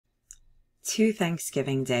To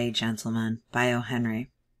Thanksgiving Day, Gentlemen, by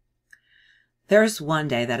O.Henry. There's one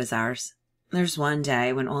day that is ours. There's one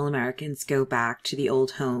day when all Americans go back to the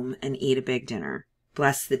old home and eat a big dinner.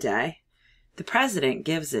 Bless the day. The president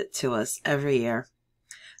gives it to us every year.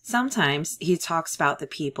 Sometimes he talks about the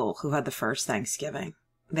people who had the first Thanksgiving.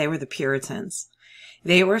 They were the Puritans.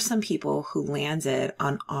 They were some people who landed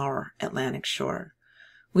on our Atlantic shore.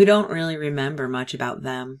 We don't really remember much about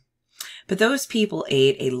them. But those people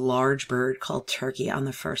ate a large bird called turkey on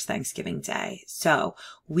the first Thanksgiving Day. So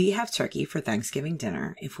we have turkey for Thanksgiving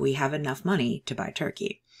dinner if we have enough money to buy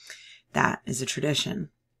turkey. That is a tradition.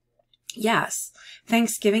 Yes,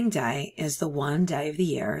 Thanksgiving Day is the one day of the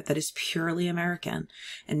year that is purely American.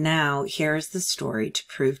 And now here is the story to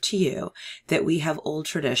prove to you that we have old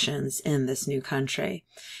traditions in this new country.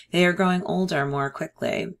 They are growing older more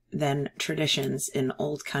quickly than traditions in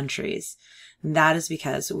old countries. That is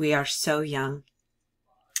because we are so young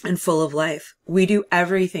and full of life. We do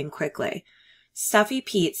everything quickly. Stuffy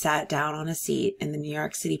Pete sat down on a seat in the New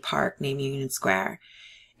York City park named Union Square.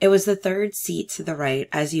 It was the third seat to the right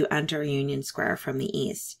as you enter Union Square from the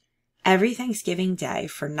east. Every Thanksgiving Day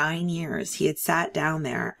for 9 years, he had sat down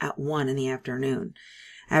there at 1 in the afternoon.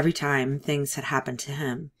 Every time things had happened to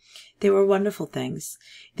him. They were wonderful things.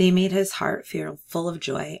 They made his heart feel full of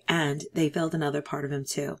joy, and they filled another part of him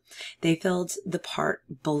too. They filled the part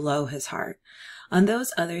below his heart. On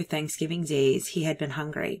those other Thanksgiving days, he had been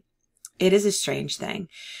hungry. It is a strange thing.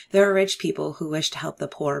 There are rich people who wish to help the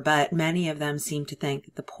poor, but many of them seem to think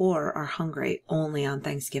that the poor are hungry only on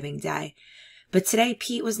Thanksgiving Day. But today,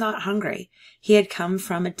 Pete was not hungry. He had come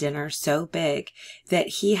from a dinner so big that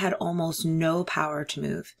he had almost no power to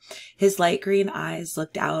move. His light green eyes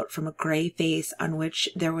looked out from a gray face on which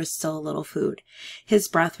there was still a little food. His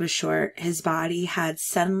breath was short. His body had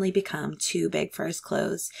suddenly become too big for his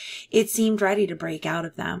clothes. It seemed ready to break out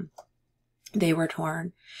of them. They were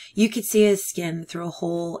torn. You could see his skin through a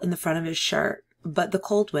hole in the front of his shirt, but the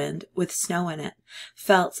cold wind, with snow in it,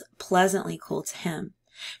 felt pleasantly cool to him.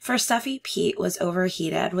 For Stuffy Pete was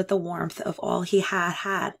overheated with the warmth of all he had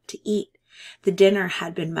had to eat. The dinner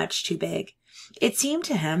had been much too big. It seemed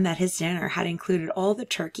to him that his dinner had included all the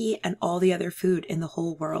turkey and all the other food in the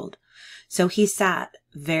whole world. So he sat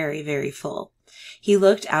very, very full. He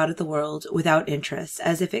looked out at the world without interest,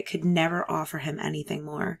 as if it could never offer him anything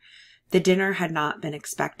more. The dinner had not been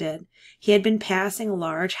expected. He had been passing a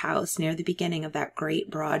large house near the beginning of that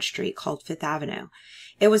great broad street called Fifth Avenue.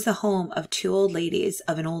 It was the home of 2 old ladies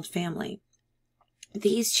of an old family.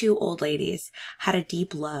 These 2 old ladies had a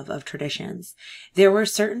deep love of traditions. There were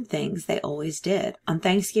certain things they always did. On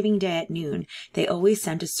Thanksgiving Day at noon, they always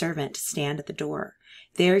sent a servant to stand at the door.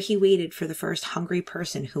 There he waited for the first hungry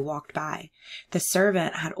person who walked by. The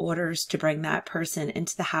servant had orders to bring that person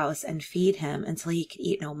into the house and feed him until he could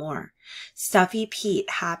eat no more. Stuffy Pete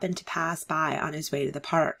happened to pass by on his way to the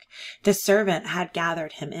park. The servant had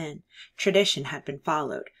gathered him in. Tradition had been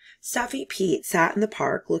followed. Stuffy Pete sat in the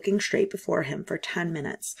park looking straight before him for 10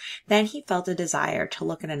 minutes. Then he felt a desire to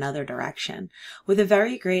look in another direction. With a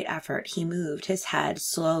very great effort, he moved his head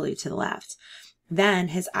slowly to the left. Then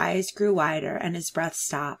his eyes grew wider and his breath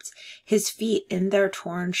stopped. His feet in their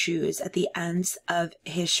torn shoes at the ends of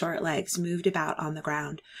his short legs moved about on the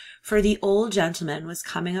ground. For the old gentleman was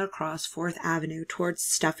coming across 4th Avenue towards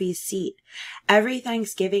Stuffy's seat. Every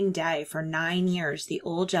Thanksgiving Day for 9 years, the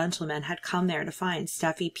old gentleman had come there to find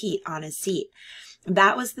Stuffy Pete on his seat.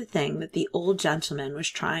 That was the thing that the old gentleman was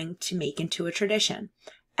trying to make into a tradition.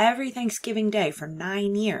 Every Thanksgiving Day for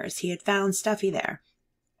 9 years, he had found Stuffy there.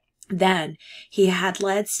 Then he had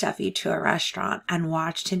led Stuffy to a restaurant and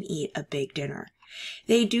watched him eat a big dinner.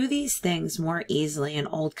 They do these things more easily in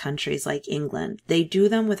old countries like England. They do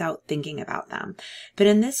them without thinking about them. But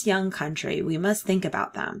in this young country, we must think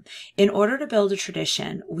about them. In order to build a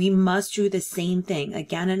tradition, we must do the same thing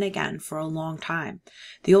again and again for a long time.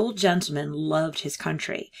 The old gentleman loved his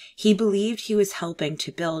country. He believed he was helping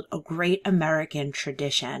to build a great American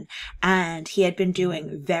tradition, and he had been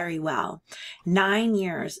doing very well. 9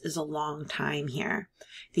 years is a long time here.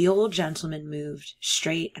 The old gentleman moved,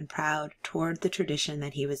 straight and proud, toward the tradition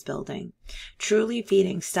that he was building. Truly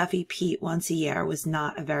feeding Stuffy Pete once a year was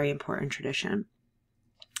not a very important tradition.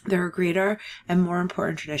 There are greater and more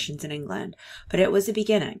important traditions in England, but it was a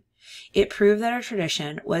beginning. It proved that a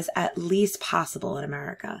tradition was at least possible in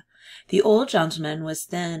America. The old gentleman was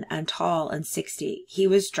thin and tall and 60. He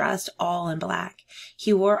was dressed all in black.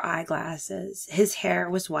 He wore eyeglasses. His hair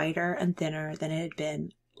was whiter and thinner than it had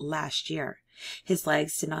been last year. His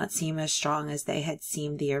legs did not seem as strong as they had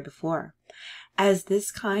seemed the year before. As this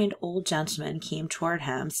kind old gentleman came toward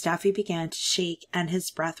him, Stuffy began to shake and his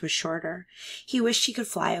breath was shorter. He wished he could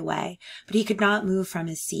fly away, but he could not move from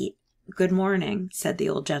his seat. "Good morning," said the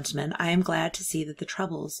old gentleman. "I am glad to see that the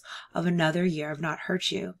troubles of another year have not hurt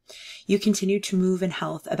you. You continue to move in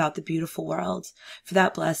health about the beautiful world. For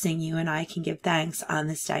that blessing you and I can give thanks on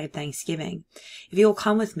this day of Thanksgiving. If you will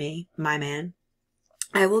come with me, my man,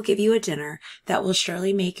 I will give you a dinner that will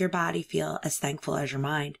surely make your body feel as thankful as your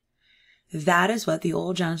mind." That is what the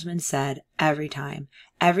old gentleman said every time,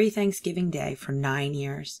 every Thanksgiving Day for 9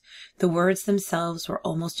 years. The words themselves were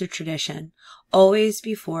almost a tradition. Always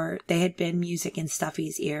before they had been music in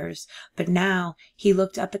Stuffy's ears, but now he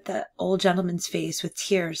looked up at the old gentleman's face with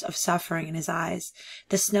tears of suffering in his eyes.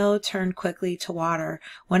 The snow turned quickly to water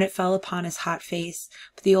when it fell upon his hot face,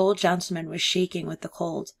 but the old gentleman was shaking with the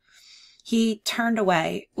cold. He turned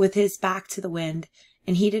away with his back to the wind,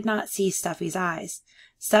 and he did not see Stuffy's eyes.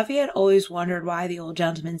 Stuffy had always wondered why the old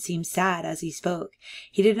gentleman seemed sad as he spoke.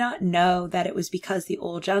 He did not know that it was because the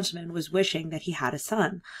old gentleman was wishing that he had a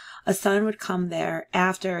son. A son would come there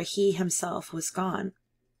after he himself was gone.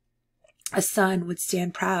 A son would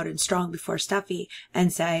stand proud and strong before Stuffy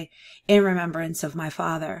and say, "In remembrance of my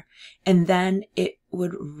father," and then it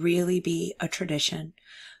would really be a tradition.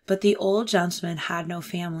 But the old gentleman had no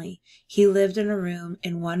family. He lived in a room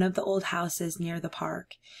in one of the old houses near the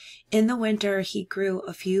park. In the winter, he grew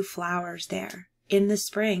a few flowers there. In the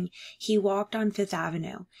spring, he walked on Fifth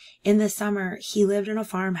Avenue. In the summer, he lived in a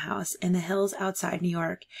farmhouse in the hills outside New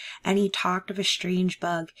York, and he talked of a strange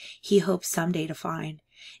bug he hoped someday to find.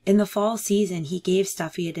 In the fall season, he gave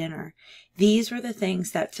Stuffy a dinner. These were the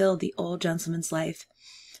things that filled the old gentleman's life.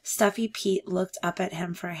 Stuffy Pete looked up at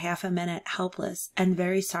him for half a minute, helpless and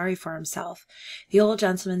very sorry for himself. The old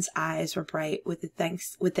gentleman's eyes were bright with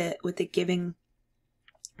the giving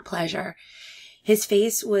pleasure. His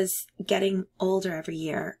face was getting older every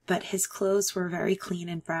year, but his clothes were very clean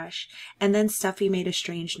and fresh. And then Stuffy made a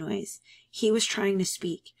strange noise. He was trying to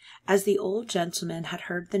speak. As the old gentleman had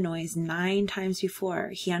heard the noise 9 times before,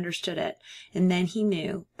 he understood it, and then he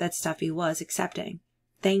knew that Stuffy was accepting.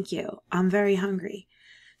 "Thank you. I'm very hungry."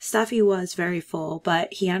 Stuffy was very full,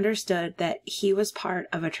 but he understood that he was part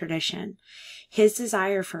of a tradition. His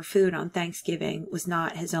desire for food on Thanksgiving was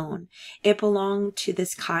not his own. It belonged to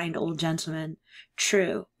this kind old gentleman.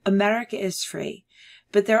 True, America is free,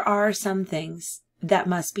 but there are some things that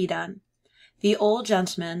must be done. The old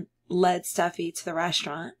gentleman led Stuffy to the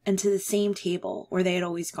restaurant and to the same table where they had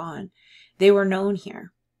always gone. They were known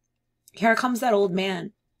here. "Here comes that old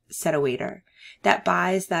man," said a waiter, "that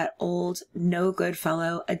buys that old no-good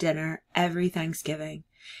fellow a dinner every Thanksgiving."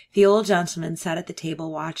 The old gentleman sat at the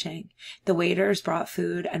table watching. The waiters brought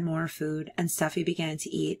food and more food, and Stuffy began to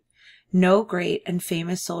eat. No great and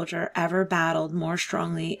famous soldier ever battled more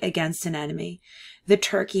strongly against an enemy. The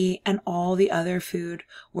turkey and all the other food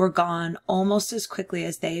were gone almost as quickly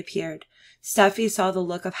as they appeared. Stuffy saw the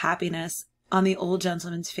look of happiness on the old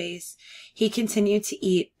gentleman's face. He continued to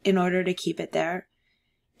eat in order to keep it there.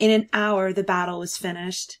 In an hour, the battle was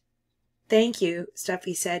finished. "Thank you,"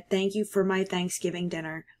 Stuffy said. "Thank you for my Thanksgiving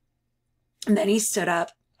dinner." And then he stood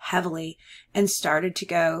up heavily and started to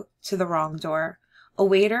go to the wrong door. A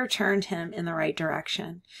waiter turned him in the right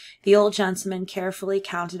direction. The old gentleman carefully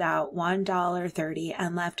counted out $1.30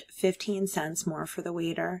 and left 15 cents more for the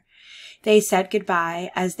waiter. They said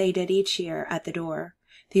goodbye, as they did each year, at the door.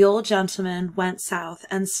 The old gentleman went south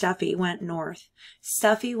and Stuffy went north.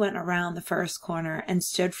 Stuffy went around the first corner and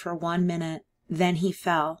stood for 1 minute. Then he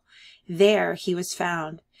fell. There he was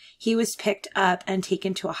found. He was picked up and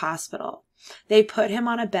taken to a hospital. They put him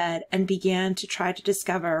on a bed and began to try to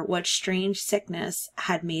discover what strange sickness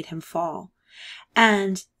had made him fall.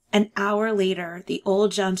 And an hour later, the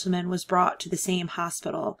old gentleman was brought to the same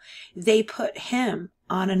hospital. They put him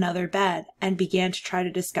on another bed and began to try to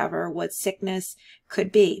discover what sickness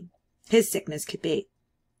could be. His sickness could be.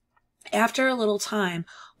 After a little time,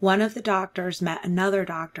 one of the doctors met another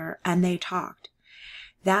doctor, and they talked.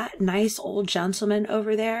 "That nice old gentleman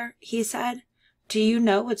over there," he said, "do you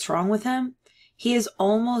know what's wrong with him? He is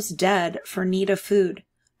almost dead for need of food.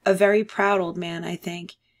 A very proud old man, I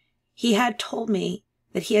think. He had told me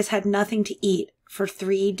that he has had nothing to eat for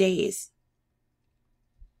 3 days.